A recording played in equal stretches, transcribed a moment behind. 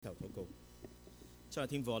真係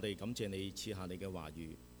天父，我哋感謝你賜下你嘅話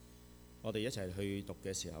語，我哋一齊去讀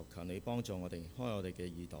嘅時候，求你幫助我哋，開我哋嘅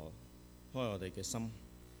耳朵，開我哋嘅心，開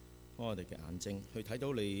我哋嘅眼睛，去睇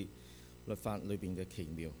到你律法裏邊嘅奇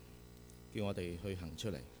妙，叫我哋去行出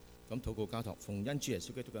嚟。咁禱告交託，奉恩主耶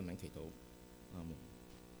穌基督嘅名祈禱，阿門。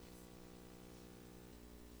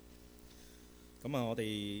咁啊，我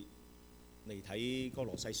哋嚟睇歌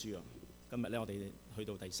羅西書啊。今日咧，我哋去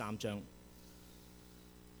到第3章。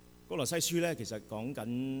歌羅西書咧，其實講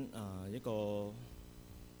緊一個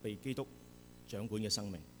被基督掌管嘅生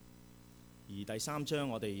命。而第3章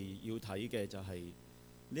我哋要睇嘅就係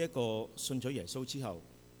呢一個信咗耶穌之後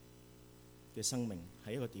嘅生命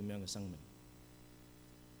係一個點樣嘅生命。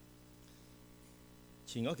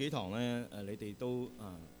前嗰幾堂咧，你哋都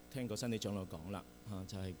聽過真理長老講啦，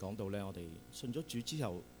就係講到咧，我哋信咗主之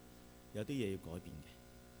後有啲嘢要改變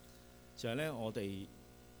嘅，就係咧，我哋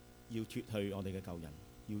要脫去我哋嘅舊人，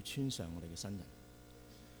要穿上我哋嘅新人。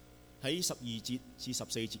喺12節至14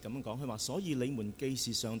節咁樣講，佢話：所以你們既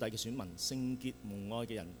是上帝嘅選民，聖潔蒙愛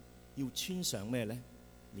嘅人，要穿上咩呢？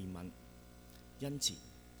憐憫、恩慈、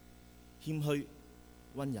謙虛、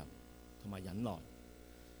溫柔同埋忍耐。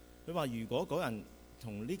佢話：如果嗰人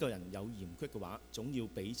同呢個人有嫌隙嘅話，總要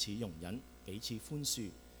彼此容忍，彼此寬恕。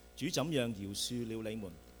主怎樣饒恕了你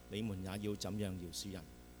們，你們也要怎樣饒恕人。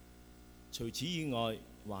除此以外，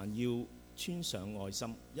還要穿上愛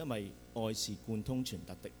心，因為愛是貫通全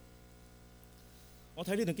德的。我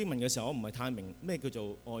睇呢段經文嘅時候，我唔係太明咩叫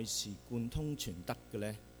做愛是貫通全德嘅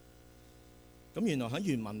呢？咁原來喺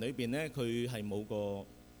原文裏邊呢，佢係冇個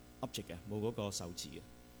object 嘅，冇嗰個受詞嘅。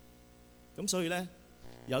咁所以呢，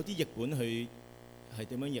有啲譯本佢係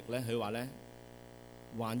點樣譯呢？佢話呢，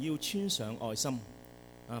還要穿上愛心。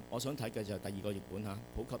我想睇嘅就係第2個譯本嚇，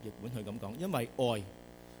普及譯本佢咁講，因為愛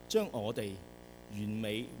將我哋完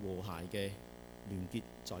美和諧嘅聯結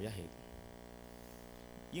在一起。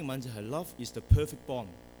英文就係 Love is the perfect bond，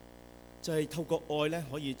 就係透過愛咧，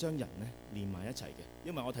可以將人咧連埋一齊嘅。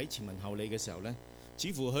因為我睇前文後理嘅時候咧，似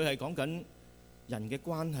乎佢係講緊人嘅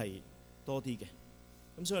關係多啲嘅。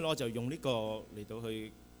咁所以我就用呢個嚟到去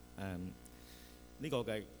呢個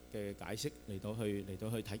嘅解釋嚟到去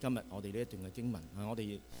睇今日我哋呢一段嘅經文。我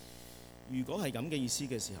哋如果係咁嘅意思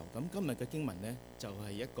嘅時候，咁今日嘅經文咧就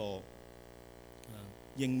係一個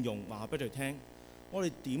應用，話俾佢聽，我哋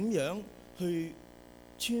點樣去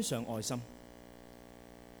穿上愛心？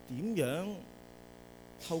點樣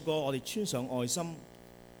透過我哋穿上愛心，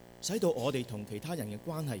使到我哋同其他人嘅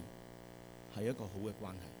關係係一個好嘅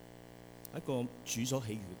關係，一個主所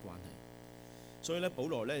喜悅嘅關係。所以咧，保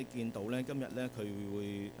羅咧見到咧，今日咧佢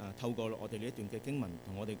會透過我哋呢一段嘅經文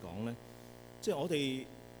同我哋講咧，即係我哋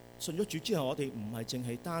信咗主之後，我哋唔係淨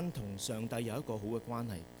係單同上帝有一個好嘅關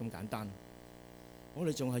係咁簡單，我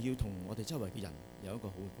哋仲係要同我哋周圍嘅人有一個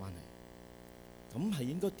好嘅關係。咁係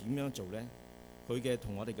應該點樣做呢？佢嘅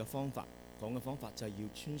同我哋嘅方法講嘅方法就係要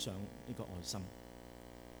穿上呢個愛心。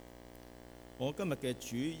我今日嘅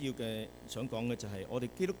主要嘅想講嘅就係我哋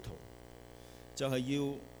基督徒就係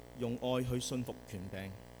要用愛去信服權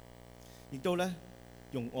柄，亦都咧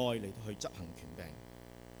用愛嚟去執行權柄。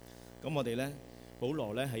咁我哋咧，保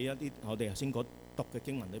羅咧喺一啲我哋頭先讀嘅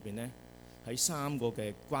經文裏邊咧，喺3個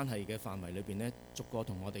嘅關係嘅範圍裏邊咧，逐個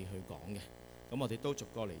同我哋去講嘅。咁我哋都逐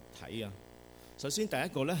個嚟睇啊。首先第一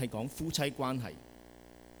個咧係講夫妻關係，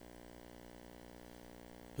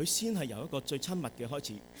佢先係由一個最親密嘅開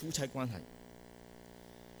始，夫妻關係。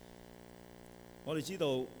我哋知道，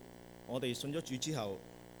我哋信咗主之後，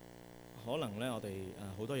可能咧我哋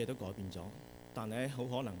好多嘢都改變咗，但係好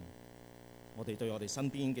可能我哋對我哋身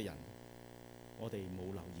邊嘅人，我哋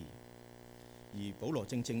冇留意。而保羅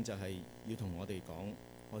正正就係要同我哋講，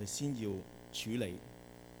我哋先要處理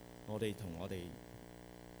我哋同我哋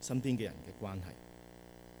身邊嘅人嘅關係。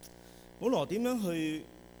保羅點樣去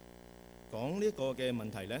講呢個嘅問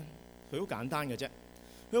題呢？佢好簡單嘅啫。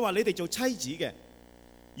佢話你哋做妻子嘅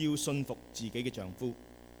要信服自己嘅丈夫，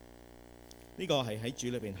呢個係喺主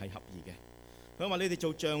裏邊係合宜嘅。佢話你哋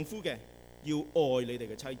做丈夫嘅要愛你哋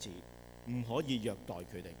嘅妻子，唔可以虐待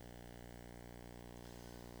佢哋。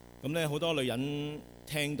咁咧好多女人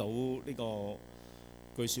聽到呢個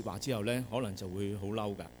句說話之後呢，可能就會好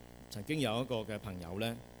嬲噶。曾經有一個嘅朋友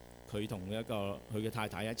呢，佢同佢嘅太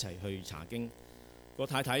太一齊去查經，個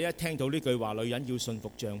太太一聽到呢句話，女人要順服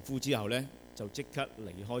丈夫之後呢，就即刻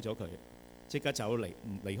離開咗佢，即刻就離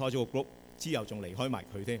開咗個 group， 之後仲離開埋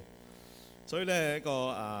佢添。所以呢，一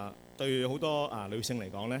個對好多女性嚟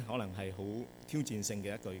講呢，可能係好挑戰性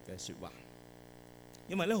嘅一句嘅説話。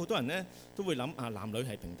因為呢，好多人呢都會諗男女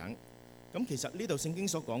係平等。咁其實呢度聖經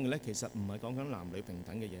所講嘅呢，其實唔係講緊男女平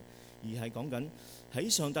等嘅嘢，而係講緊喺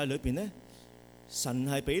上帝裏邊呢，神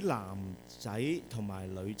係俾男仔同埋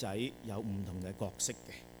女仔有唔同嘅角色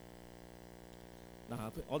嘅。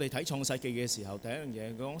嗱，我哋睇創世記嘅時候，第一樣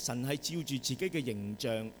嘢講神係照住自己嘅形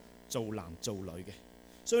象做男做女嘅，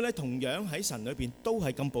所以咧同樣喺神裏邊都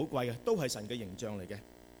係咁寶貴嘅，都係神嘅形象嚟嘅。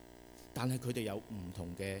但係佢哋有唔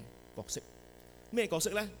同嘅角色，咩角色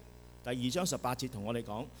呢？第2章18節同我哋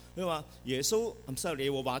講，佢話耶穌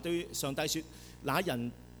耶和華對上帝說：那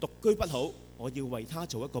人獨居不好，我要為他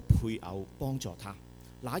做一個配偶幫助他。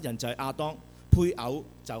那人就係亞當，配偶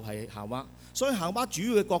就係夏娃。所以夏娃主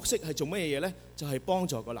要嘅角色係做乜嘢呢？就係幫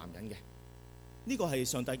助個男人嘅。呢個係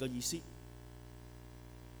上帝嘅意思，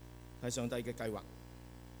係上帝嘅計劃。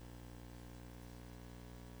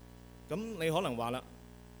咁你可能話啦，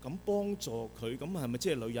咁幫助佢，咁係咪即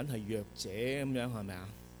係女人係弱者咁樣？係咪啊？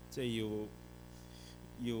即係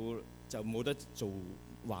要就冇得做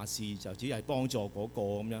話事，就只係幫助嗰個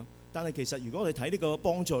咁樣。但係其實如果我哋睇呢個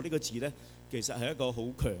幫助呢個字呢，其實係一個好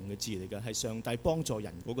強嘅字嚟嘅，係上帝幫助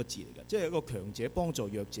人嗰個字嚟嘅，即係一個強者幫助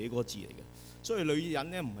弱者嗰個字嚟嘅。所以女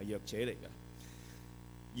人呢唔係弱者嚟嘅。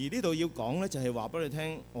而呢度要講呢，就係話俾你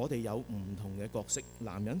聽，我哋有唔同嘅角色，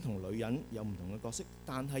男人同女人有唔同嘅角色，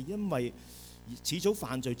但係因為始祖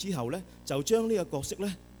犯罪之後呢，就將呢個角色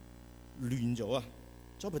呢亂咗啊，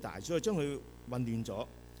咗佢大，所以將佢混亂咗。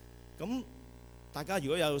咁大家如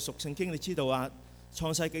果有熟聖經，你知道啊，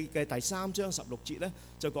創世記嘅第3章16節呢，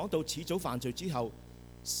就講到始祖犯罪之後，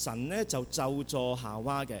神呢就咒詛夏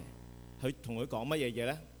娃嘅，佢同佢講乜嘢嘢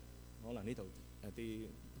呢？可能呢度有啲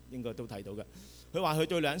應該都睇到嘅。佢話佢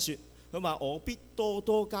對女人説：佢話我必多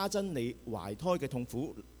多加增你懷胎嘅痛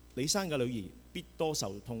苦，你生嘅女兒必多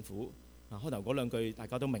受痛苦。開頭嗰兩句大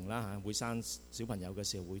家都明啦嚇，會生小朋友嘅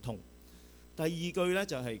時候會痛。第二句呢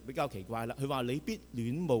就係比較奇怪啦，佢話你必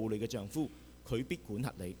戀慕你嘅丈夫，佢必管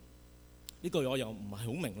轄你。呢句我又唔係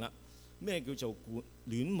好明啦，咩叫做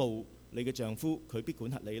戀慕你嘅丈夫，佢必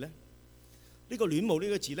管轄你呢？呢個戀慕呢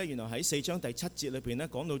個字呢，原來喺4章第7節裏邊呢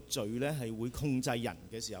講到罪呢係會控制人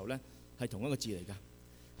嘅時候呢，係同一個字嚟㗎。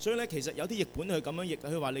所以呢，其實有啲譯本佢咁樣譯，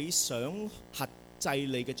佢話你想轄制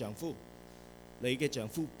你嘅丈夫，你嘅丈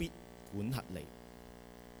夫必管轄你。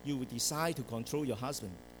You will decide to control your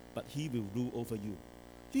husband, but he will rule over you。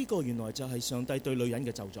呢個原來就係上帝對女人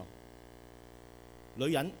嘅咒詛。女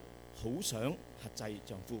人好想轄制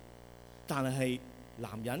丈夫，但係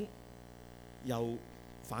男人又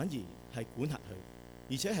反而係管轄佢，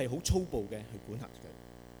而且係好粗暴嘅去管轄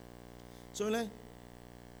佢。所以呢，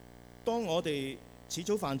當我哋始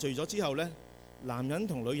祖犯罪咗之後呢，男人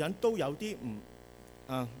同女人都有啲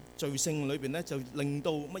罪性裏邊呢，就令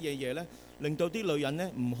到乜嘢嘢呢？令到啲女人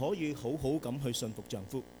呢唔可以好好咁去順服丈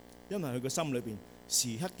夫，因為佢個心裏邊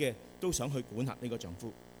時刻嘅都想去管轄呢個丈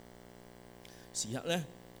夫，時刻呢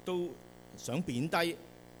都想貶低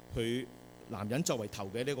佢男人作為頭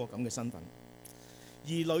嘅呢個咁嘅身份。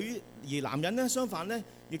而男人呢，相反呢，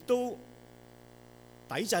亦都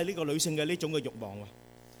抵制呢個女性嘅呢種嘅慾望，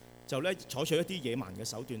就呢採取一啲野蠻嘅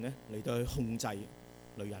手段呢嚟到去控制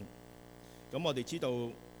女人。咁我哋知道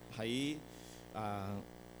喺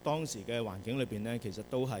當時嘅環境裏邊呢，其實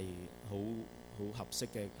都係好合適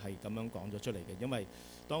嘅，係咁樣講咗出嚟嘅。因為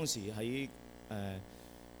當時喺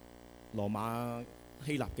羅馬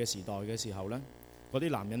希臘嘅時代嘅時候呢，嗰啲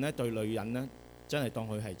男人呢對女人呢真係當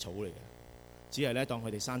佢係草嚟嘅，只係呢當佢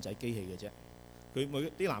哋生仔機器嘅啫。佢每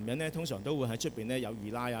啲男人呢通常都會喺出邊呢有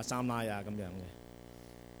2奶啊、3奶啊咁樣嘅，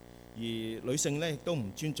而女性呢亦都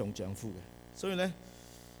唔尊重丈夫嘅。所以呢，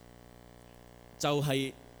就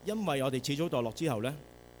係因為我哋始祖墮落之後呢，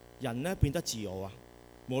人呢變得自我啊，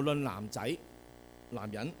無論男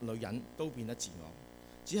人、女人都變得自我，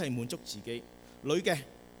只係滿足自己。女嘅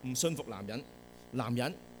唔信服男人，男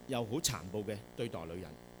人又好殘暴嘅對待女人。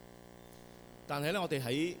但係呢，我哋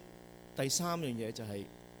喺第3樣嘢就係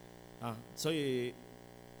所以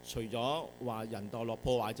除咗話人墮落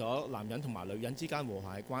破壞咗男人同埋女人之間和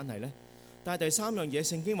諧嘅關係呢，但係第3樣嘢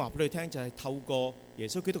聖經話俾你聽，就係透過耶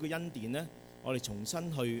穌基督嘅恩典呢，我哋重新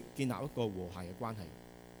去建立一個和諧嘅關係。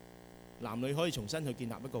男女可以重新去建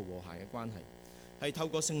立一個和諧嘅關係，係透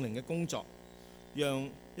過聖靈嘅工作，讓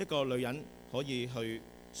一個女人可以去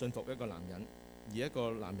信服一個男人，而一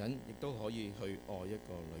個男人亦都可以去愛一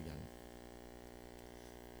個女人。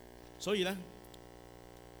所以呢，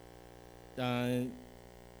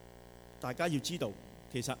大家要知道，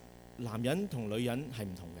其實男人同女人係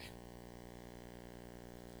唔同嘅。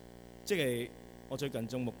即係我最近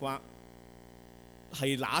種木瓜，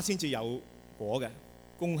係乸先至有果嘅，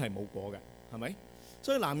公係冇果嘅，係咪？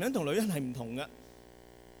所以男人同女人係唔同嘅，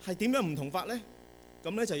係點樣唔同法呢？咁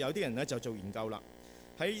呢就有啲人呢就做研究啦。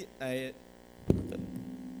喺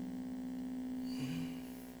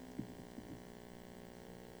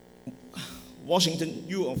Washington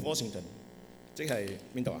U of Washington， 即係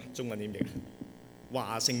邊度啊？中文點譯？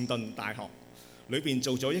華盛頓大學裏邊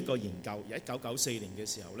做咗一個研究，1994年嘅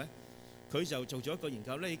時候咧，佢就做咗一個研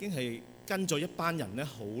究咧，已經係跟咗一班人咧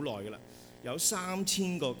好耐㗎啦，有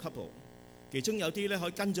3000個 couple， 其中有啲咧可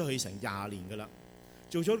以跟咗佢成20年㗎啦。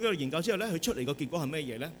做咗呢個研究之後咧，佢出嚟個結果係咩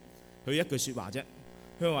嘢咧？佢一句説話啫，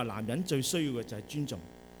佢話男人最需要嘅就係尊重，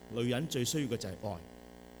女人最需要嘅就係愛。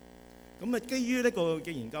咁啊，基於呢個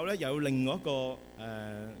嘅研究咧，有另外一個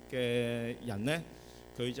嘅人咧，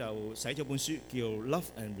佢就寫咗本書叫《Love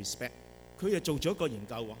and Respect》，佢又做咗一個研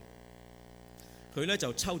究喎。佢咧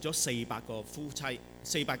就抽咗400個夫妻、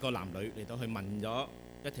400個男女嚟到去問咗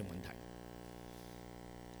一條問題。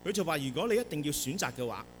佢就話：如果你一定要選擇嘅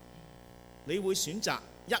話，你會選擇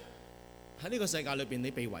一，喺呢個世界裏邊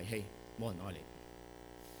你被遺棄，冇人愛你；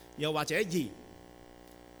又或者二，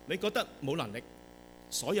你覺得冇能力，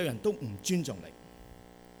所有人都唔尊重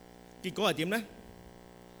你。結果係點呢？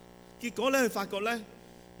結果咧，佢發覺咧，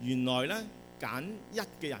原來咧揀一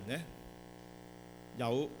嘅人咧，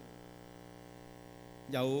有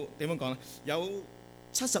點樣講咧？有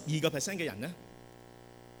72%嘅人咧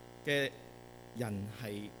嘅人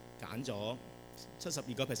係揀咗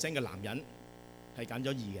72%嘅男人係揀咗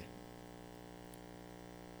二嘅，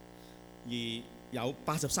而有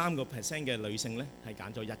83%嘅女性咧係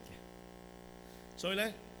揀咗一嘅。所以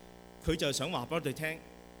咧，佢就想話俾我哋聽，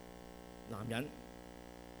男人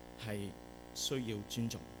係需要尊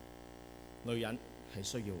重，女人係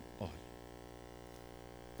需要愛。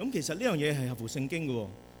咁其實呢樣嘢係合乎聖經嘅喎，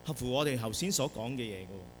合乎我哋頭先所講嘅嘢嘅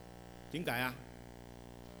喎。點解啊？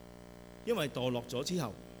因為墮落咗之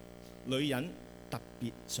後，女人特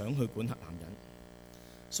別想去管轄男人，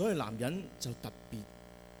所以男人就特別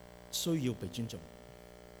需要被尊重。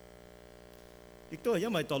亦都係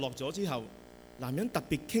因為墮落咗之後，男人特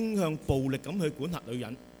別傾向暴力咁去管轄女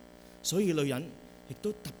人，所以女人亦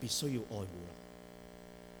都特別需要愛護啦。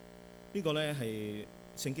呢個咧係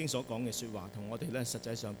聖經所講嘅説話，同我哋咧實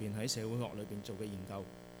際上邊喺社會學裏邊做嘅研究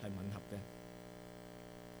係吻合嘅。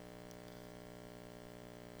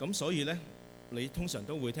咁所以咧，你通常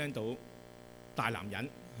都會聽到大男人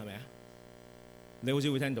係咪啊？你好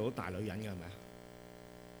少會聽到大女人嘅係咪啊？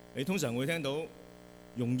你通常會聽到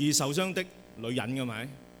容易受傷的女人嘅咪？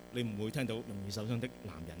你唔會聽到容易受傷的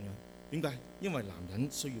男人嘅。點解？因為男人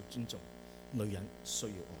需要尊重，女人需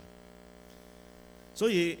要愛。所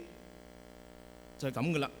以就係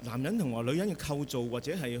咁噶啦。男人同埋女人嘅構造或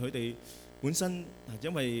者係佢哋本身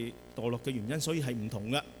因為墮落嘅原因，所以係唔同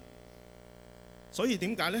嘅。所以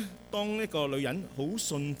點解咧？當一個女人好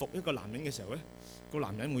順服一個男人嘅時候咧，個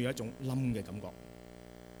男人會有一種冧嘅感覺。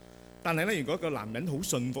但係咧，如果個男人好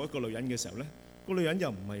順服一個女人嘅時候咧，個女人又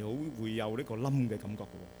唔係好會有呢個冧嘅感覺嘅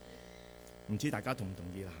喎。唔知大家同唔同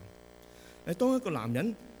意啦？當一個男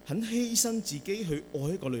人肯犧牲自己去愛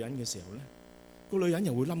一個女人嘅時候咧，個女人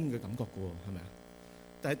又會冧嘅感覺嘅喎，係咪啊？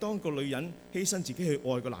但係當個女人犧牲自己去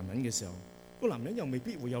愛個男人嘅時候，個男人又未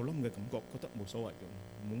必會有冧嘅感覺，覺得冇所謂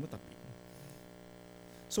嘅，冇乜特別。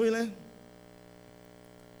所以咧，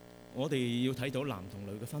我哋要睇到男同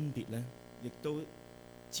女嘅分別咧，亦都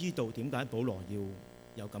知道點解保羅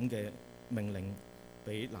要有咁嘅命令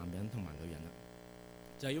俾男人同埋女人啦。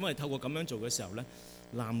就係因為透過咁樣做嘅時候咧，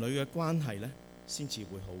男女嘅關係咧先至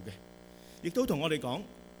會好嘅。亦都同我哋講，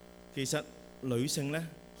其實女性咧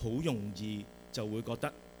好容易就會覺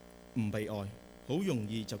得唔被愛，好容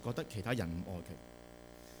易就覺得其他人唔愛佢，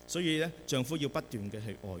所以咧丈夫要不斷嘅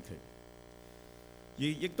去愛佢。而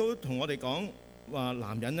亦都同我哋講話，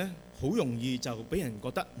男人咧好容易就俾人覺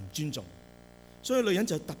得唔尊重，所以女人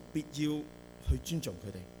就特別要去尊重佢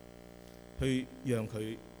哋，去讓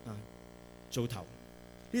佢做頭。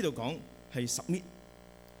呢度講係 submit，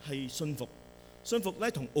係信服。信服咧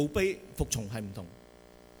同 obey 服從係唔同。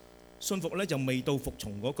信服咧就未到服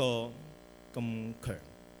從嗰個咁強。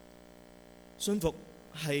信服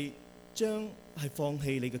係放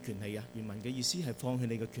棄你嘅權利啊！原文嘅意思係放棄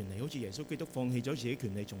你嘅權利，好似耶穌基督放棄咗自己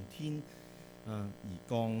權利從天而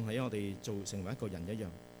降喺我哋做成為一個人一樣。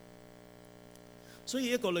所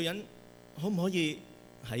以一個女人可唔可以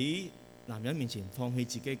喺男人面前放棄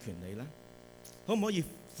自己嘅權利呢？可唔可以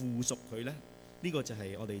附屬佢呢？呢個就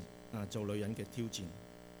係我哋做女人嘅挑戰。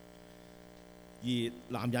而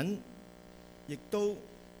男人亦都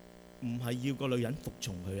唔係要個女人服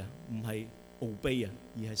從佢啊，唔係 obey 啊，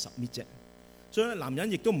而係 submit 啫。所以男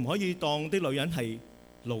人亦都唔可以當啲女人係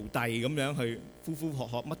奴隸咁樣去呼呼喝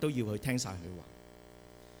喝，乜都要去聽晒佢話。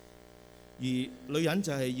而女人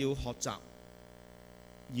就係要學習，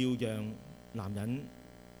要讓男人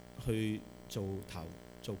去做頭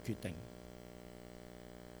做決定。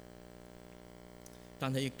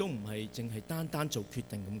但係亦都唔係淨係單單做決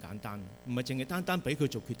定咁簡單，唔係淨係單單俾佢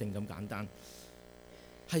做決定咁簡單，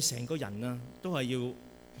係成個人啊都係要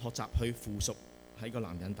學習去附屬喺個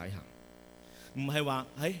男人底下，唔係話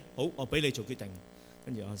好我俾你做決定，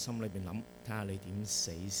跟住我心裏邊諗睇下你點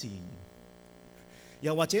死先，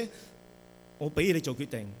又或者我俾你做決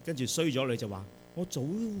定，跟住衰咗你就話我早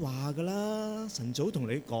話噶啦，神早同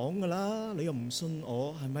你講噶啦，你又唔信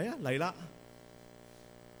我，係咪啊？嚟啦！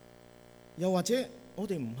又或者我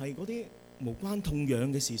哋唔係嗰啲無關痛癢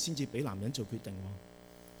嘅事先至俾男人做決定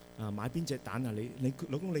喎。買邊隻蛋啊？你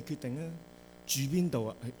老公你決定啊？住邊度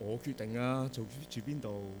啊？係我決定啊！住邊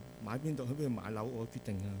度？買邊度？去邊度買樓？我決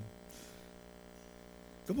定啊！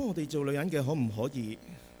咁我哋做女人嘅可唔可以？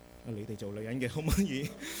你哋做女人嘅可唔可以？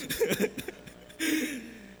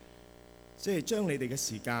即係將你哋嘅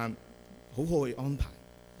時間好好去安排，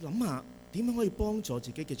諗下點樣可以幫助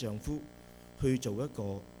自己嘅丈夫去做一個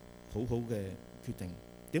好好嘅決定，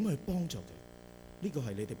點去幫助佢？呢個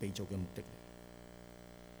係你哋被造嘅目的。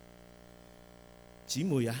姊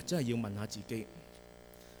妹啊，真係要問下自己，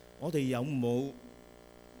我哋有冇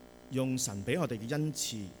用神俾我哋嘅恩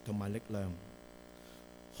賜同埋力量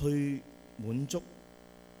去滿足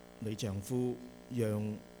你丈夫，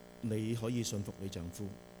讓你可以信服你丈夫，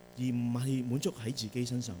而唔係滿足喺自己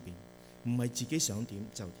身上邊，唔係自己想點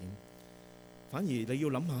就點，反而你要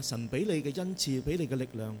諗下神俾你嘅恩賜，俾你嘅力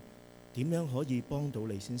量，點樣可以幫到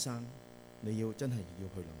你先生？你要真係要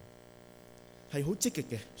去諗，係好積極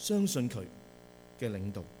嘅，相信佢嘅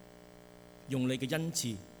領導，用你嘅恩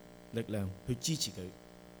賜力量去支持佢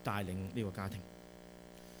帶領呢個家庭。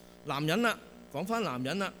男人啦，講翻男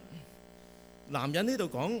人啦，男人呢度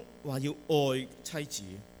講話要愛妻子。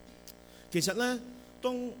其實呢，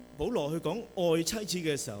當保羅去講愛妻子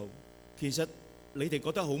嘅時候，其實你哋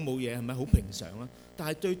覺得好冇嘢，係咪好平常啦？但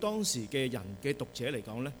係對當時嘅人嘅讀者嚟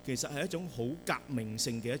講呢，其實係一種好革命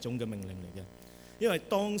性嘅一種嘅命令嚟嘅，因為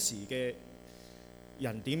當時嘅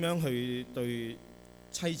人點樣去對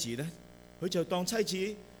妻子呢？佢就當妻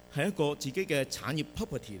子係一個自己嘅產業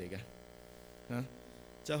property 嚟嘅，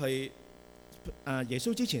就係耶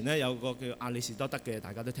穌之前呢，有個叫亞里士多德嘅，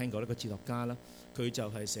大家都聽過呢個哲學家啦，佢就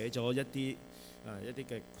係寫咗一啲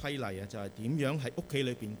嘅規例啊，就係點樣喺屋企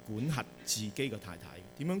裏邊管轄自己嘅太太，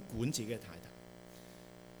點樣管自己嘅太太。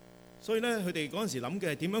所以呢，佢哋嗰陣時諗嘅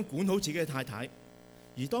係點樣管好自己嘅太太。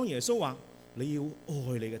而當耶穌話你要愛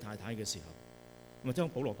你嘅太太嘅時候，或者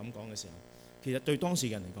保羅咁講嘅時候，其實對當時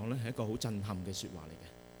人嚟講呢，係一個好震撼嘅説話嚟嘅。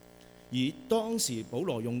而當時保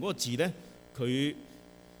羅用嗰個字呢，佢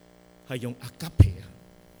係用阿加皮啊，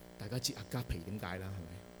大家知阿加皮點解啦，係咪？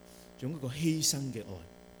用一個犧牲嘅愛，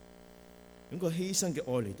用一個犧牲嘅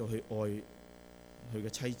愛嚟到去愛佢嘅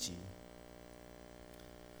妻子，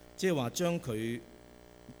即係話將佢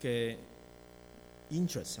嘅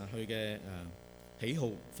interest 佢嘅喜好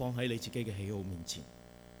放喺你自己嘅喜好面前，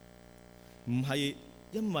唔係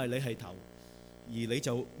因為你係頭，而你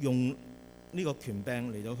就用呢個權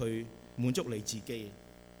柄嚟到去滿足你自己，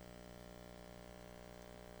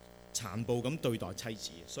殘暴咁對待妻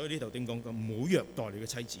子。所以呢度點講？唔好虐待你嘅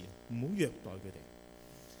妻子，唔好虐待佢哋。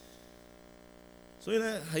所以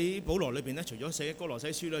咧喺保羅裏邊咧，除咗寫哥羅西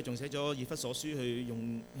書咧，仲寫咗以弗所書，去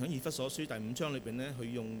用喺以弗所書第5章裏邊咧，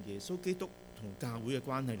去用耶穌基督同教會嘅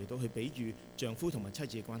關係嚟到去比喻丈夫同埋妻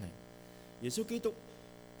子嘅關係。耶穌基督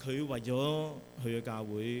佢為咗佢嘅教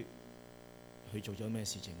會去做咗咩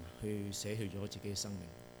事情啊？去捨去咗自己嘅生命，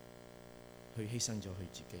去犧牲咗佢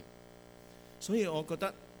自己。所以我覺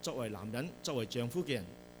得作為男人、作為丈夫嘅人，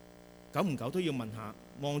久唔久都要問下，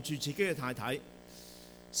望住自己嘅太太，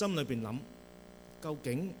心裏邊諗，究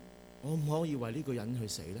竟我唔可以為呢個人去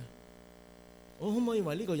死呢？我可唔可以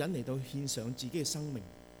為呢個人嚟到獻上自己嘅生命？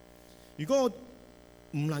如果我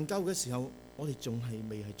唔能夠嘅時候，我哋仲係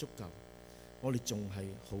未係足夠，我哋仲係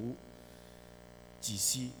好自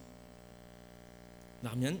私。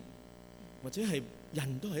男人或者係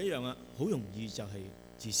人都係一樣啊，好容易就係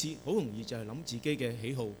自私，好容易就係諗自己嘅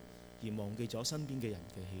喜好，而忘記咗身邊嘅人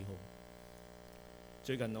嘅喜好。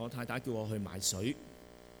最近我太太叫我去買水，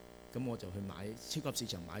咁我就去買超級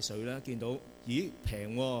市場買水啦。見到咦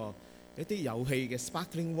平喎，一啲有氣嘅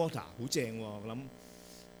sparkling water 好正喎，我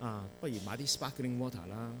諗不如買啲 sparkling water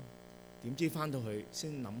啦。點知翻到去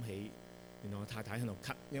先諗起，原來我太太喺度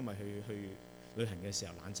咳，因為佢去旅行嘅時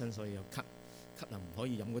候冷親，所以有咳啊，唔可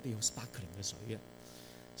以飲嗰啲好 sparkling 嘅水嘅。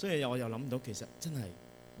所以我又諗到，其實真係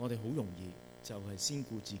我哋好容易就係先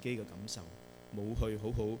顧自己嘅感受，冇去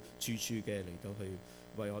好好處處嘅嚟到去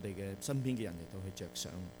為我哋嘅身邊嘅人嚟到去着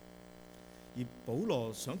想。而保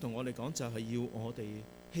羅想同我哋講，就係要我哋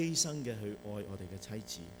犧牲嘅去愛我哋嘅妻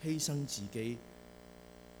子，犧牲自己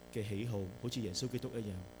嘅喜好，好似耶穌基督一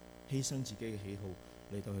樣犧牲自己嘅喜好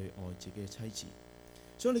嚟到去愛自己嘅妻子。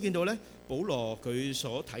所以你見到咧，保羅佢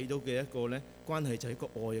所睇到嘅一個咧關係就係一個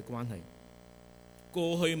愛嘅關係。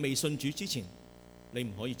過去未信主之前，你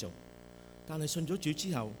唔可以做，但係信咗主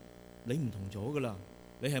之後，你唔同咗噶啦。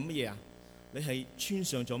你係乜嘢啊？你係穿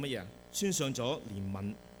上咗乜嘢啊？穿上咗憐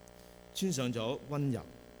憫，穿上咗溫柔，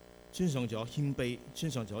穿上咗謙卑，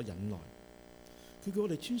穿上咗忍耐。佢叫我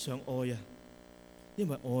哋穿上愛啊，因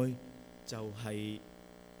為愛就係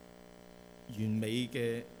完美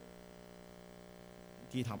嘅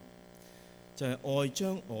結合，就係愛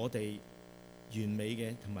將我哋完美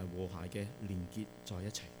嘅同埋和諧嘅連結在一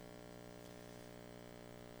齊。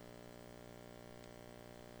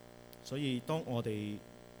所以當我哋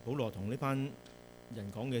保羅同呢班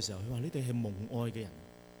人講嘅時候，佢話：你哋係蒙愛嘅人，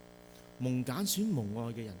蒙揀選蒙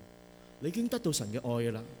愛嘅人，你已經得到神嘅愛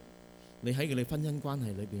㗎啦。你喺佢哋婚姻關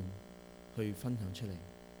係裏邊去分享出嚟，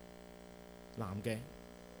男嘅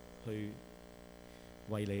去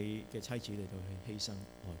為你嘅妻子嚟到去犧牲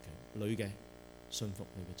愛佢，女嘅信服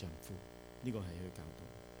你嘅丈夫，呢個係佢教導。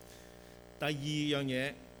第二樣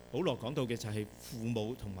嘢，保羅講到嘅就係父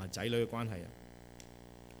母同埋仔女嘅關係啊。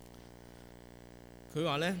佢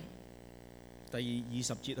話咧，第20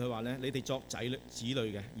節佢話咧，你哋作子女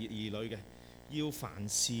嘅兒女嘅，要凡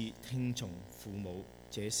事聽從父母，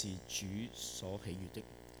這是主所喜悅的。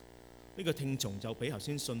呢個聽從就比頭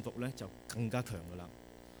先信服咧就更加強噶啦，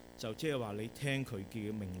就即係話你聽佢叫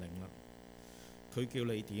嘅命令啦，佢叫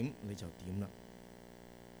你點你就點啦。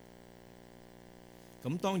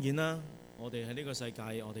咁當然啦，我哋喺呢個世界，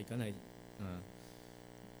我哋梗係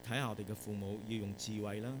睇下我哋嘅父母要用智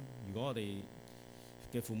慧啦。如果我哋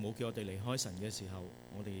嘅父母叫我哋離開神嘅時候，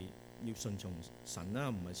我哋要順從神啦，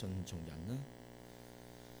唔係順從人啦。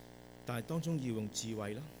但係當中要用智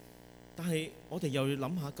慧啦。但係我哋又要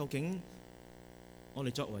諗下，究竟我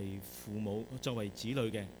哋作為父母、作為子女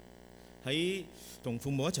嘅，喺同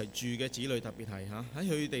父母一齊住嘅子女，特別係喺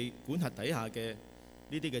佢哋管轄底下嘅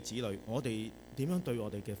呢啲嘅子女，我哋點樣對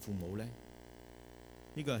我哋嘅父母呢？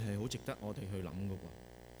呢個係好值得我哋去諗嘅喎。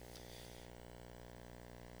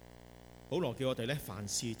保羅叫我哋咧，凡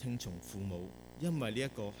事聽從父母，因為呢一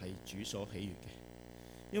個係主所喜悅嘅。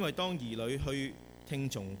因為當兒女去聽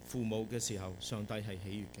從父母嘅時候，上帝係喜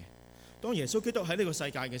悅嘅。當耶穌基督喺呢個世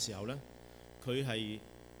界嘅時候咧，佢係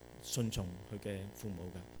順從佢嘅父母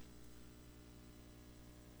嘅。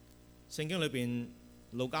聖經裏邊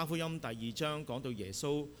路加福音第2章講到耶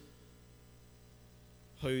穌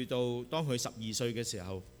去到當佢12歲嘅時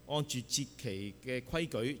候，按住節期嘅規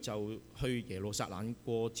矩就去耶路撒冷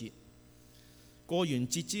過節。過完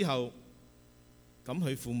節之後，咁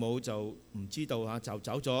佢父母就唔知道就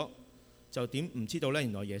走咗，就點唔知道呢？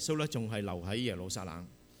原來耶穌呢仲係留喺耶路撒冷。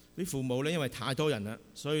啲父母呢，因為太多人啦，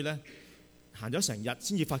所以呢行咗成日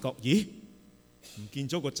先至發覺，咦，唔見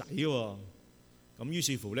咗個仔喎。咁於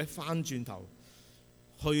是乎呢，翻轉頭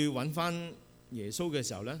去揾翻耶穌嘅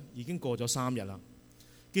時候呢，已經過咗3日啦。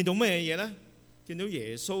見到咩嘢呢？見到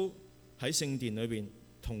耶穌喺聖殿裏邊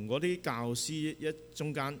同嗰啲教師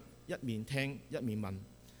中間一面聽一面問，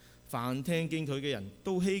凡聽見佢嘅人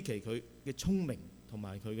都稀奇佢嘅聰明同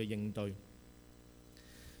埋佢嘅應對。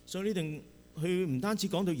所以呢段佢唔單止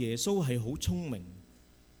講到耶穌係好聰明、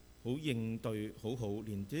好應對好好，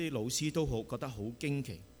連啲老師都好覺得好驚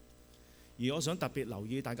奇。而我想特別留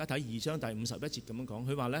意大家睇2章第51節咁樣講，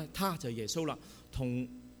佢話呢，他就係耶穌啦。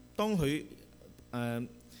當佢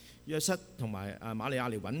約瑟同埋瑪利亞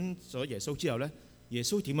嚟揾咗耶穌之後呢，耶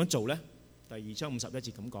穌點樣做呢？第2章51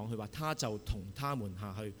節咁講，佢話他就同他們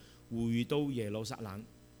下去，回到耶路撒冷，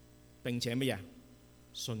並且乜嘢？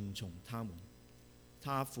順從他們。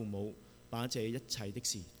他父母把這一切的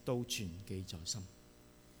事都存記在心。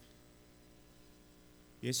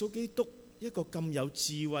耶穌基督一個咁有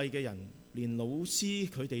智慧嘅人，連老師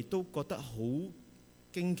佢哋都覺得好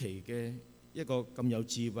驚奇嘅一個咁有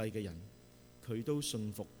智慧嘅人，佢都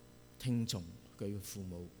信服聽從佢嘅父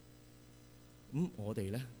母。咁我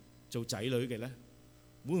哋呢？做仔女嘅呢，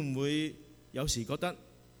會唔會有時覺得，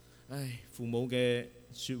父母嘅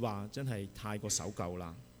説話真係太過守舊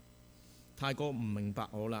啦，太過唔明白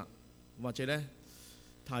我啦，或者呢，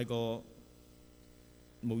太過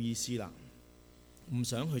冇意思啦，唔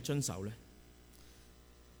想去遵守呢？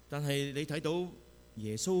但係你睇到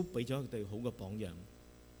耶穌俾咗佢哋好嘅榜樣，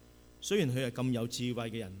雖然佢係咁有智慧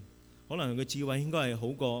嘅人，可能佢嘅智慧應該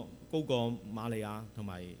係高過瑪利亞同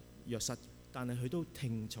埋約瑟。但係佢都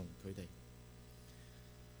聽從佢哋。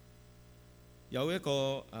有一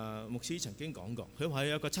個牧師曾經講過，佢話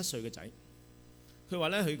有個7歲嘅仔，佢話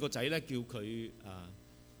咧佢個仔咧叫佢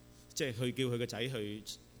即係佢叫佢個仔去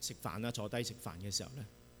食飯啦，坐低食飯嘅時候咧，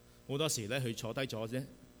好多時咧佢坐低咗啫，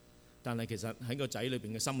但係其實喺個仔裏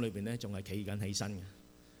邊嘅心裏邊咧仲係企緊起身嘅。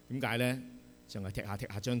點解咧？就係踢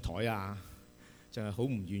下張台啊，就係好唔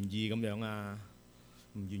願意咁樣啊，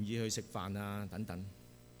唔願意去食飯啊等等。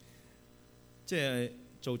即係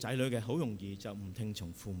做仔女嘅好容易就唔聽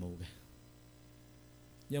從父母嘅，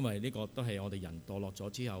因為呢個都係我哋人墮落咗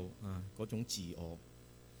之後啊嗰種自我。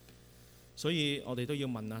所以我哋都要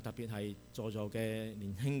問啊，特別係在座嘅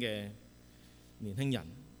年輕人，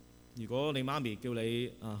如果你媽咪叫你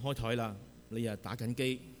開台啦，你又打緊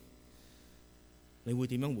機，你會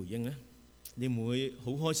點樣回應呢？你唔會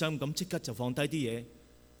好開心咁即刻就放低啲嘢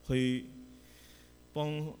去幫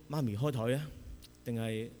媽咪開台啊？定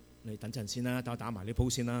係你等陣先啦，打埋呢鋪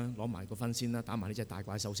先啦，攞埋個分先啦，打埋呢隻大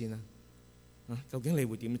怪獸先啦？究竟你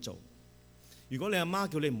會點做？如果你阿媽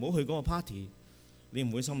叫你唔好去嗰個 party， 你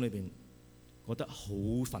唔會心裏邊覺得好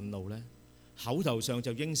憤怒呢？口頭上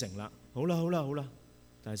就應承啦，好啦，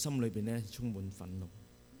但係心裏邊呢充滿憤怒。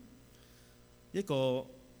一個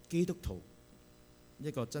基督徒，一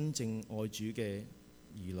個真正愛主嘅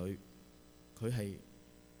兒女，佢係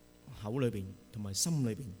口裏邊同埋心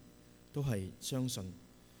裏邊都係相信、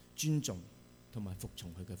尊重同埋服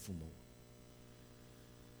從佢嘅父母，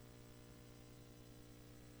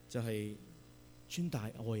就係穿戴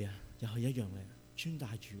愛啊，又係一樣嘅，穿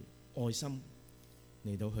戴住愛心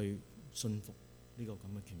嚟到去信服呢個咁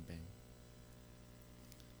嘅權柄。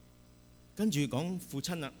跟住講父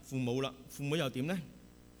親啦、父母啦，父母又點呢？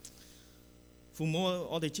父母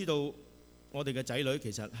我哋知道，我哋嘅仔女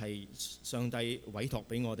其實係上帝委託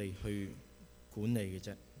俾我哋去管理嘅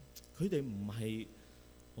啫，佢哋唔係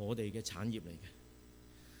我哋嘅產業嚟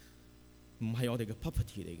嘅，唔係我哋嘅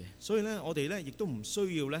property 嚟嘅，所以咧我哋咧亦都唔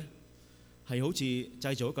需要咧係好似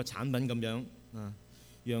製造一個產品咁樣啊，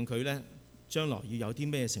讓佢咧將來要有啲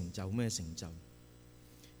咩成就，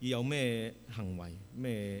要有咩行為，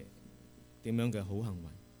咩點樣嘅好行為。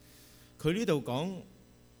佢呢度講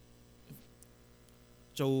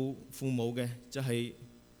做父母嘅就係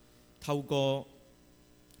透過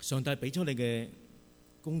上帝俾咗你嘅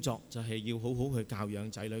工作，就係要好好去教養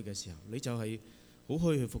仔女嘅時候，你就係好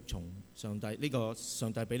好去服從上帝呢個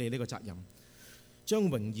上帝俾你呢個責任，將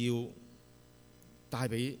榮耀帶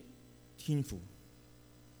俾天父。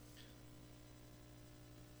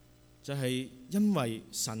就係因為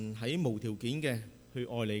神喺無條件嘅去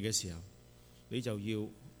愛你嘅時候，你就要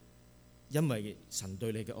因為神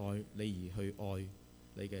對你嘅愛，你而去愛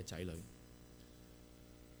你嘅仔女。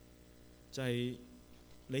就係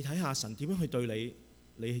你睇下神點樣去對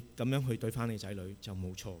你，你咁樣去對翻你仔女就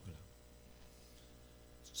冇錯噶啦。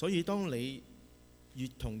所以當你越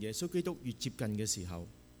同耶穌基督越接近嘅時候，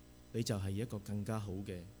你就係一個更加好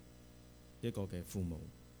嘅一個嘅父母。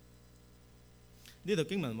呢度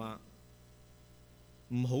經文話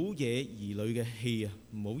唔好惹兒女嘅氣啊，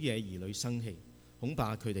唔好惹兒女生氣，恐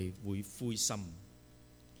怕佢哋會灰心。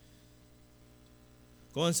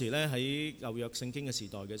嗰陣時咧，喺舊約聖經嘅時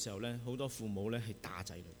代嘅時候咧，好多父母咧係打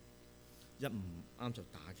仔女，一唔啱就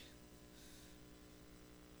打嘅。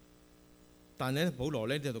但係咧，保羅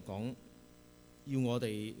咧呢度講，要我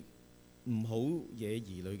哋唔好惹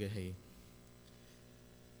兒女嘅氣，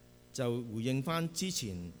就回應翻之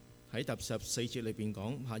前喺第14節裏邊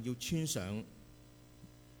講嚇，要穿上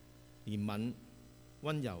憐憫、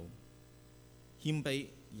溫柔、謙卑、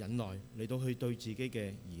忍耐嚟到去對自己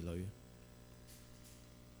嘅兒女。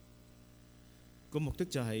個目的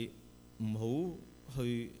就係唔好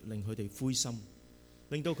去令佢哋灰心，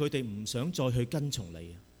令到佢哋唔想再去跟從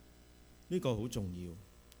你。呢個好重要。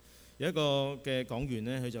有一個嘅講員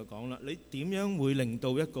呢，佢就講啦：你點樣會令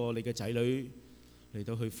到一個你嘅仔女嚟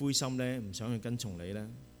到去灰心呢？唔想去跟從你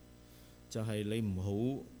呢？就係你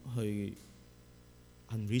唔好去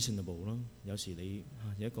unreasonable 咯。有時你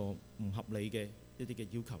有一個唔合理嘅一啲嘅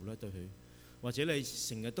要求啦，對佢，或者你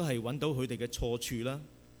成日都係揾到佢哋嘅錯處啦。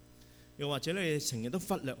又或者你成日都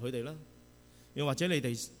忽略佢哋啦，又或者你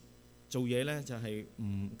哋做嘢咧就係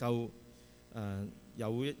唔夠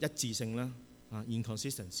有一致性啦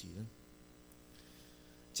，inconsistency 啦。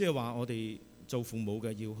即係話我哋做父母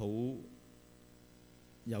嘅要好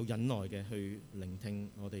有忍耐嘅去聆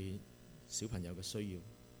聽我哋小朋友嘅需要，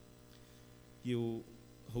要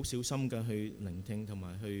好小心嘅去聆聽同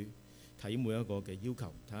埋去睇每一個嘅要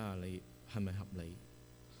求，睇下你係咪合理，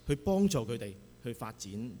去幫助佢哋去發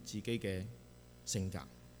展自己嘅性格，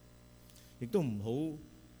亦都唔好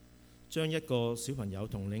將一個小朋友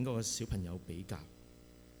同另一個小朋友比較。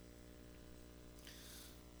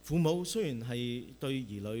父母雖然係對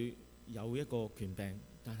兒女有一個權柄，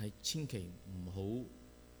但係千祈唔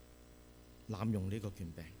好濫用呢個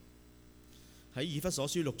權柄。喺以弗所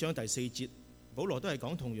書6章第4節，保羅都係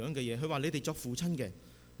講同樣嘅嘢。佢話：你哋作父親嘅，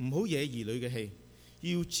唔好惹兒女嘅氣，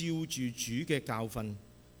要照住主嘅教訓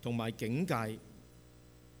同埋警戒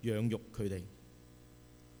養育佢哋，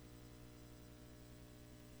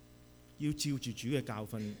要照住主嘅教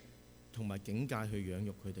訓同埋境界去養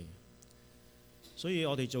育佢哋。所以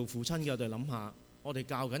我哋做父親嘅，我哋諗下，我哋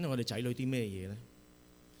教緊我哋仔女啲咩嘢呢？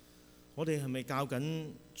我哋係咪教緊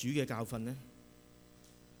主嘅教訓呢？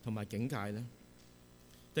同埋境界呢？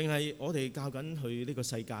定係我哋教緊佢呢個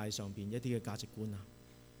世界上邊一啲嘅價值觀啊？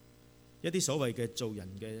一啲所謂嘅做人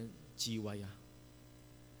嘅智慧啊？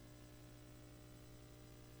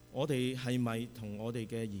我哋係咪同我哋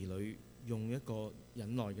嘅兒女用一個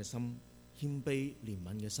忍耐嘅心、謙卑憐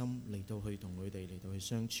憫嘅心嚟到去同佢哋嚟到去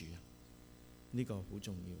相處啊？呢個好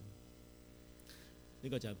重要。呢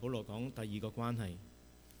個就係保羅講第二個關係，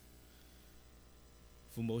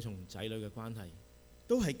父母同仔女嘅關係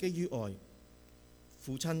都係基於愛。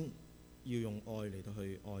父親要用愛嚟到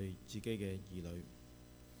去愛自己嘅兒女，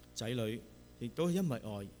仔女亦都係因為愛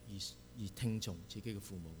而聽從自己嘅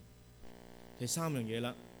父母。第三樣嘢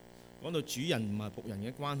啦，講到主人唔係僕人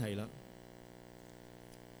嘅關係啦。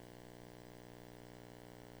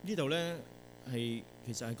呢度呢係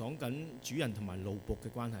其實係講緊主人同埋奴僕嘅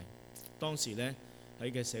關係。當時呢喺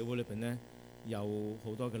嘅社會裏邊呢，有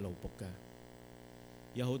好多嘅奴僕嘅，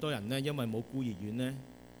有好多人呢因為冇孤兒院呢，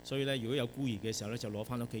所以呢如果有孤兒嘅時候呢，就攞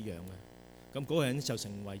翻屋企養嘅。咁嗰個人就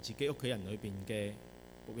成為自己屋企人裏邊嘅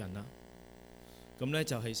僕人啦。咁呢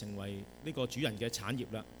就係成為呢個主人嘅產業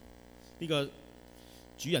啦。呢個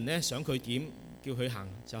主人呢想佢點，叫佢行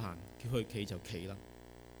就行，叫佢企就企啦。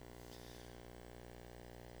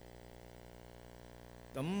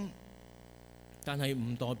咁但係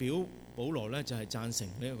唔代表保羅呢就係贊成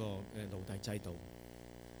呢一個嘅奴隸制度，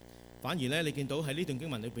反而呢你見到喺呢段經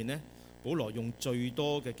文裏邊呢，保羅用最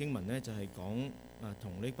多嘅經文呢就係講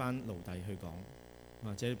同呢班奴隸去講，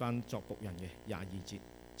或者呢班作僕人嘅22節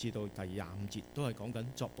至到第25節都係講緊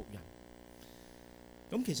作僕人。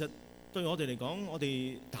咁其實對我哋嚟講，我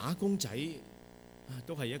哋打工仔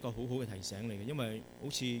都係一個好好嘅提醒嚟嘅，因為好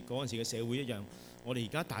似嗰陣時嘅社會一樣，我哋而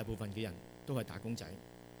家大部分嘅人都係打工仔，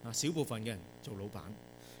少部分嘅人做老闆。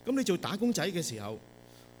咁你做打工仔嘅時候，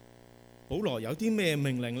保羅有啲咩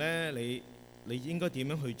命令呢？你應該點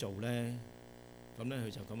樣去做呢？咁呢，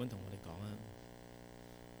佢就咁樣同我哋講啊。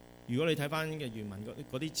如果你睇翻嘅原文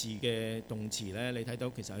嗰啲字嘅動詞呢，你睇到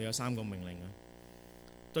其實佢有3個命令啊。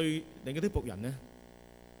對你嗰啲僕人呢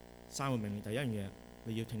，3個命令。第一樣嘢，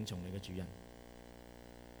你要聽從你嘅主人，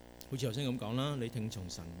好似頭先咁講啦，你聽從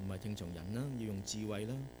神唔係聽從人啦，要用智慧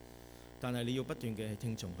啦。但係你要不斷嘅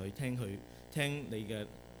聽從佢，聽你嘅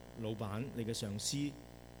老闆、你嘅上司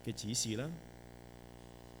嘅指示啦。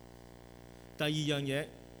第二樣嘢，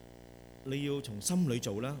你要從心裏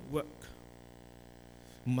做啦 ，work，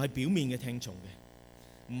 唔係表面嘅聽從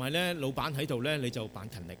嘅，唔係咧老闆喺度咧你就扮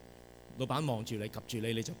勤力，老闆望住你及住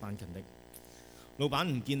你就扮勤力，老闆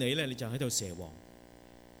唔見你咧你就喺度蛇王，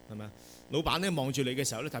係咪啊？老闆咧望住你嘅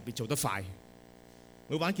時候咧特別做得快，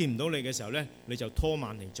老闆見唔到你嘅時候咧你就拖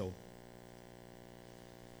慢嚟做。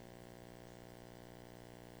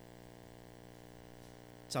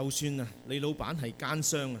就算啊，你老闆係奸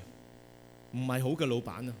商啊，唔係好嘅老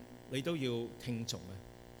闆啊，你都要聽從啊，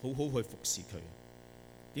好好去服侍佢。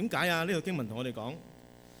點解啊？呢個經文同我哋講，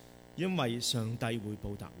因為上帝會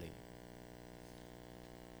報答你。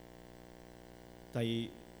第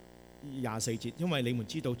24節，因為你們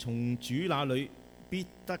知道從主那裏必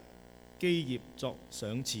得基業作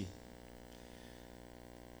賞賜。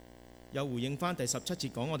又回應翻第17節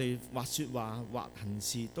講，我哋或說話或行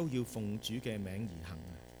事都要奉主嘅名而行。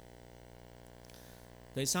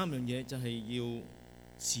第三樣嘢就係要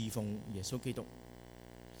侍奉耶穌基督。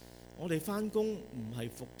我哋翻工唔係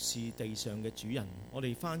服侍地上嘅主人，我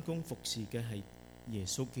哋翻工服侍嘅係耶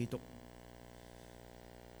穌基督。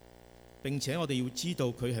並且我哋要知道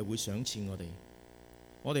佢係會賞賜我哋，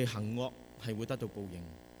我哋行惡係會得到報應。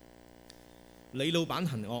你老闆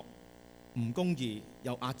行惡唔公義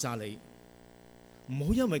又壓榨你，唔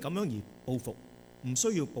好因為咁樣而報復，唔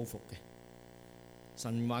需要報復嘅。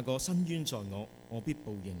神話過伸冤在我，我必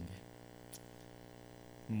報應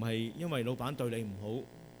嘅。唔係因為老闆對你唔好，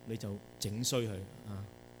你就整衰佢啊，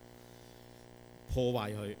破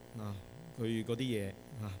壞佢啊，佢嗰啲嘢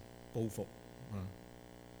啊，報復啊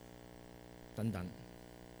等等。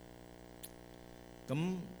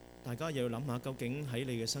咁大家又要諗下，究竟喺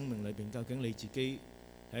你嘅生命裏邊，究竟你自己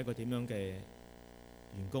係一個點樣嘅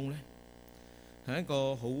員工呢？係一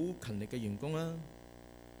個好勤力嘅員工啦，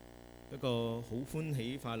一個好歡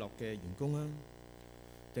喜快樂嘅員工啦，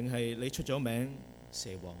定係你出咗名蛇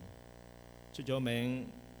王、出咗名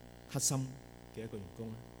黑心嘅一個員工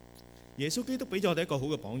咧？耶穌基督俾咗我哋一個好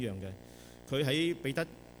嘅榜樣嘅，佢喺彼得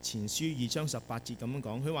前書2章18節咁樣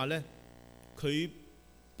講，佢話咧，佢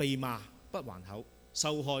被罵不還口，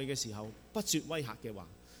受害嘅時候不說威嚇嘅話，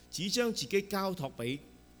只將自己交託俾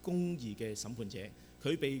公義嘅審判者。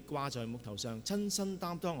佢被掛在木頭上，親身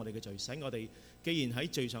擔當我哋嘅罪，使我哋既然喺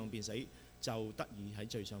罪上邊死，就得以喺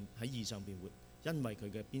義上邊活。因為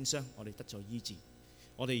佢嘅鞭傷，我哋得咗醫治。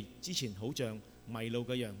我哋之前好像迷路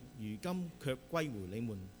嘅羊，如今卻歸回你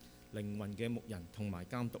們靈魂嘅牧人同埋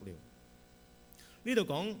監督了。呢度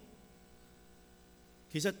講，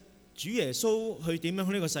其實主耶穌去點樣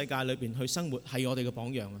喺呢個世界裏邊去生活，係我哋嘅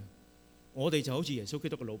榜樣啊！我哋就好似耶穌基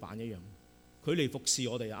督嘅老闆一樣，佢嚟服侍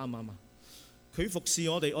我哋，啱唔啱啊？佢服侍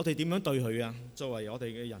我哋，我哋點樣對佢啊？作為我哋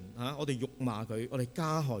嘅人啊，我哋辱罵佢，我哋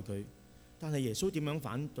加害佢，但係耶穌點樣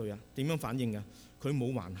反對啊？點樣反應啊？佢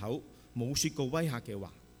冇還口，冇說過威嚇嘅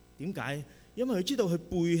話。點解？因為佢知道佢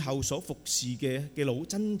背後所服侍嘅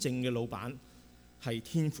真正嘅老闆係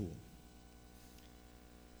天父，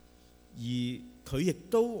而佢亦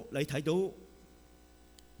都你睇到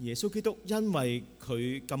耶穌基督，因為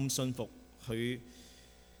佢咁信服，佢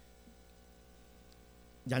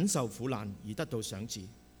忍受苦難而得到賞賜，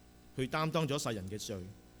佢擔當咗世人嘅罪，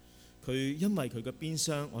佢因為佢嘅鞭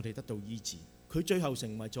傷，我哋得到醫治，佢最後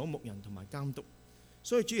成為咗牧人同埋監督。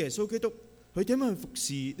所以主耶穌基督佢點樣去服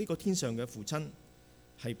侍呢個天上嘅父親，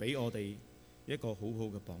係俾我哋一個好好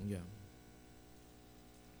嘅榜樣。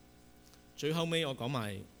最後尾我講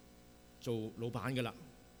埋做老闆嘅啦，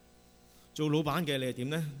做老闆嘅你係點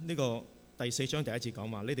呢？呢個第4章第1節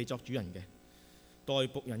講話，你哋作主人嘅，待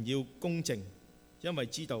僕人要公正，因為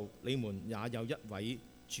知道你們也有一位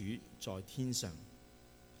主在天上。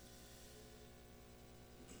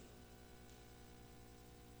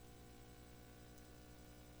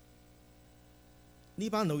呢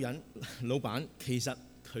班老闆其實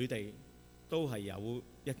佢哋都係有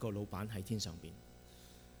一個老闆喺天上邊，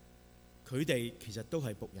佢哋其實都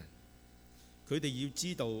係僕人，佢哋要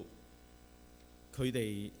知道佢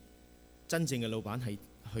哋真正嘅老闆係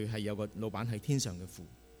佢係有個老闆係天上嘅父，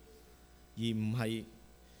而唔係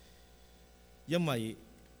因為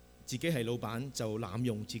自己係老闆就濫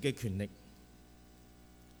用自己嘅權力，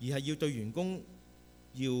而係要對員工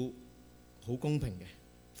要好公平嘅，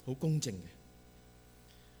好公正嘅。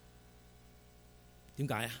點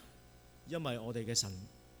解啊？因為我哋嘅神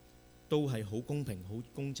都係好公平、好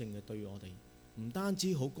公正嘅對我哋，唔單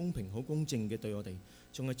止好公平、好公正嘅對我哋，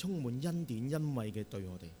仲係充滿恩典、恩惠嘅對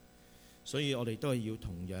我哋。所以我哋都係要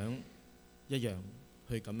同樣一樣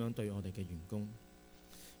去咁樣對我哋嘅員工。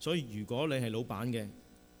所以如果你係老闆嘅，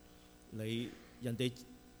人哋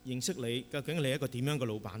認識你，究竟你係一個點樣嘅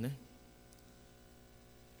老闆呢？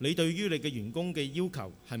你對於你嘅員工嘅要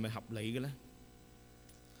求係咪合理嘅呢？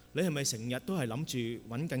你係咪成日都係諗住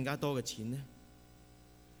揾更加多嘅錢呢？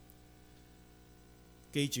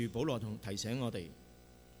記住保羅同提醒我哋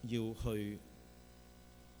要去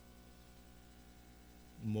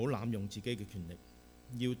唔好濫用自己嘅權力，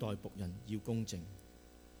要待僕人要公正。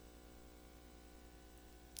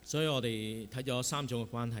所以我哋睇咗3種嘅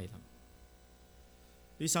關係啦。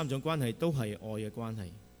呢3種關係都係愛嘅關係，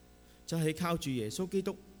就係靠住耶穌基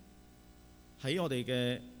督喺我哋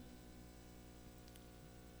嘅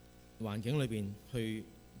環境裏邊去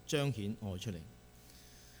彰顯愛出嚟。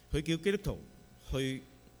佢叫基督徒去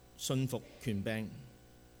信服權柄，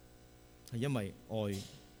係因為愛。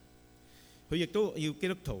佢亦都要基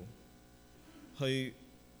督徒去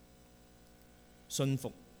信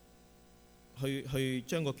服，去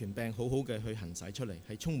將個權柄好好嘅去行使出嚟，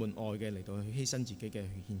係充滿愛嘅嚟到去犧牲自己嘅去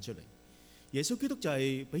獻出嚟。耶穌基督就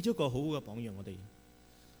係俾咗個好好嘅榜樣我哋。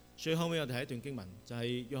最後尾我哋睇一段經文，就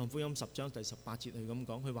係約翰福音10章第18節，佢咁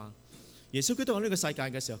講，佢話耶穌基督喺呢個世界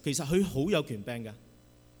嘅時候，其實佢好有權柄嘅，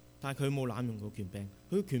但係佢冇濫用個權柄。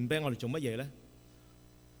佢嘅權柄我哋做乜嘢呢？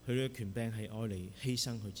佢嘅權柄係愛嚟犧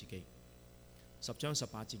牲佢自己。10章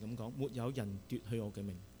18節咁講，沒有人奪去我嘅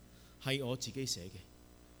命，係我自己捨嘅。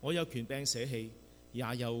我有權柄捨棄，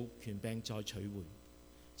也有權柄再取回。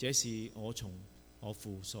這是我從我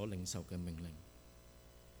父所領受嘅命令。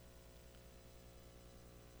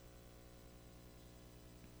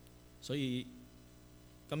所以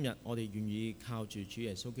今日我哋願意靠住主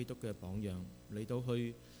耶穌基督嘅榜樣嚟到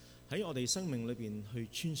去喺我哋生命裏邊去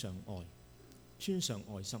穿上愛，穿上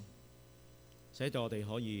愛心，使到我哋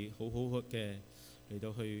可以好好嘅嚟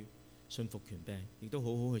到去信服權柄，亦都好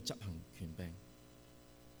好去執行權柄。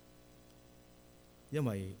因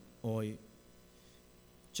為愛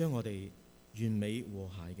將我哋完美和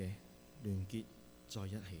諧嘅聯結在一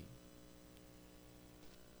起。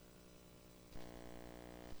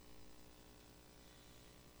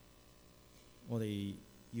我哋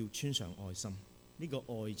要穿上愛心，呢個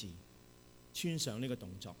愛字穿上呢個動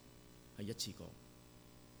作係一次過，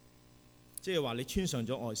即係話你穿上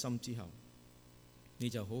咗愛心之後，你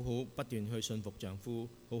就好好不斷去順服丈夫，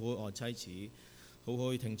好好愛妻子，好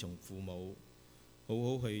好去聽從父母，好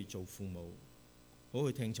好去做父母，好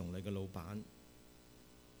好去聽從你嘅老闆，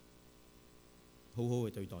好好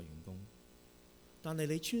去對待員工。但係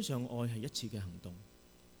你穿上愛係一次嘅行動，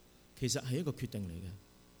其實係一個決定嚟嘅，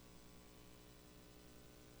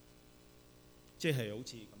即係好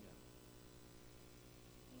似咁樣。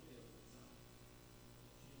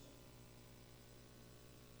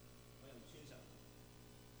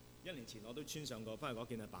1年前我都穿上過，翻嚟嗰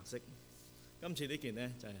件係白色，今次呢件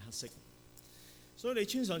呢就係黑色。所以你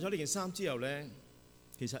穿上咗呢件衫之後呢，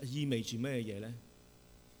其實意味住咩嘢呢？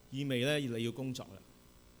意味呢你要工作啦，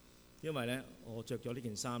因為呢我着咗呢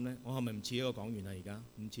件衫呢，我係咪唔似一個講員啊？而家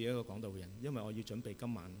唔似一個講道嘅人，因為我要準備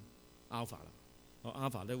今晚 Alpha 啦，我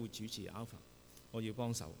Alpha 都會主持 Alpha， 我要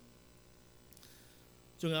幫手。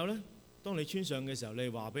仲有呢，當你穿上嘅時候，你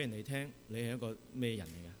話俾人哋聽，你係一個咩人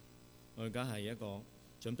嚟㗎？我而家係一個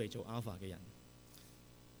準備做 Alpha 嘅人。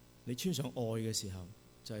你穿上愛嘅時候，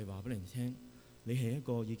就係話俾人哋聽，你係一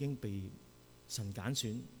個已經被神揀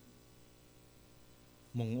選、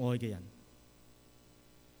蒙愛嘅人。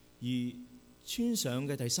而穿上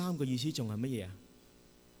嘅第三個意思仲係乜嘢啊？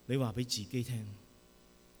你話俾自己聽，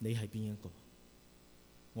你係邊一個？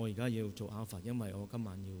我而家要做 Alpha， 因為我今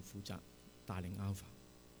晚要負責帶領 Alpha。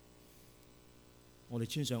我哋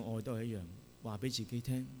穿上愛都係一樣，話俾自己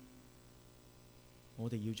聽，我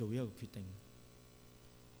哋要做一個決定，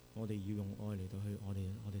我哋要用愛嚟到去我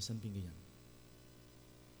哋身邊嘅人。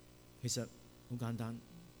其實好簡單，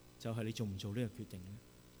就係你做唔做呢個決定呢？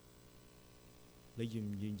你願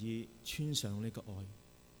唔願意穿上呢個愛，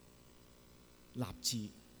立志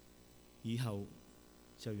以後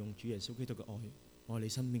就用主耶穌基督嘅愛你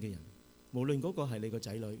身邊嘅人，無論嗰個係你個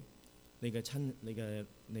仔女、你嘅親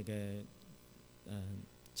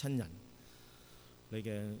人、你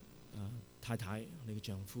嘅太太、你嘅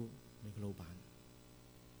丈夫、你嘅老闆，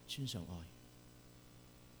穿上愛。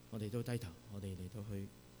我哋都低頭，我哋嚟到去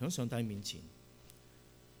喺上帝面前，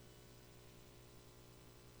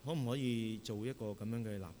可唔可以做一個咁樣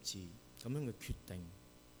嘅立志、咁樣嘅決定，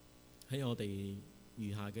喺我哋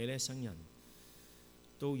餘下嘅呢一生人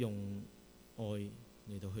都用愛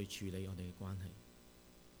嚟到去處理我哋嘅關係，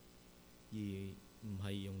而唔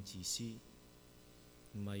係用自私，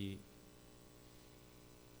唔係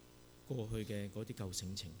過去嘅嗰啲舊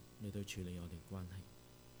性情嚟到處理我哋嘅關係。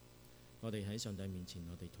我哋喺上帝面前，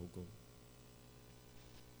我哋禱告。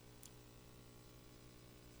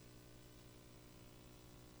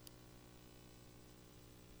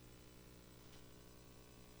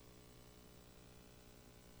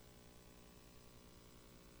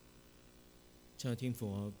親愛的天父，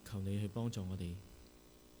我求你去幫助我哋。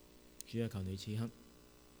主啊，求你此刻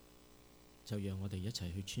就讓我哋一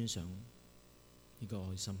齊去穿上呢個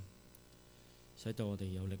愛心，使到我哋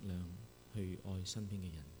有力量去愛身邊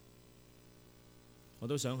嘅人。我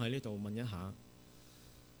都想喺呢度問一下，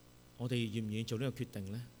我哋願唔願意做呢個決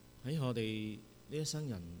定呢？喺我哋呢一生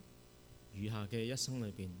人餘下嘅一生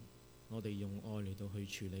裏邊，我哋用愛嚟到去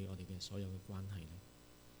處理我哋嘅所有嘅關係呢？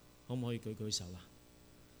可唔可以舉舉手啊？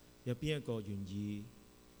有邊一個願意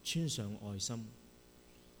穿上愛心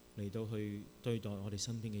嚟到去對待我哋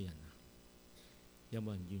身邊嘅人啊？有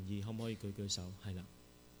冇人願意？可唔可以舉舉手？係啦，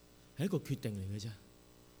係一個決定嚟嘅啫，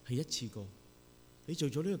係一次過。你做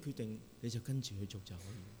咗呢個決定，你就跟住去做就可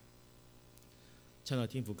以。親愛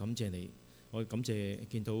天父，感謝你，我感謝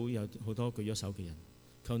見到有好多舉咗手嘅人，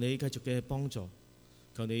求你繼續嘅幫助，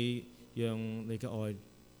求你讓你嘅愛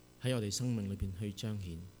喺我哋生命裏邊去彰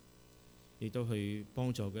顯，亦都去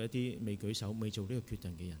幫助嘅一啲未舉手、未做呢個決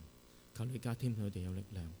定嘅人，求你加添佢哋有力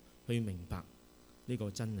量去明白呢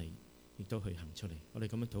個真理，亦都去行出嚟。我哋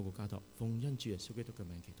咁樣禱告交託，奉恩主耶穌基督嘅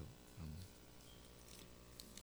名祈禱。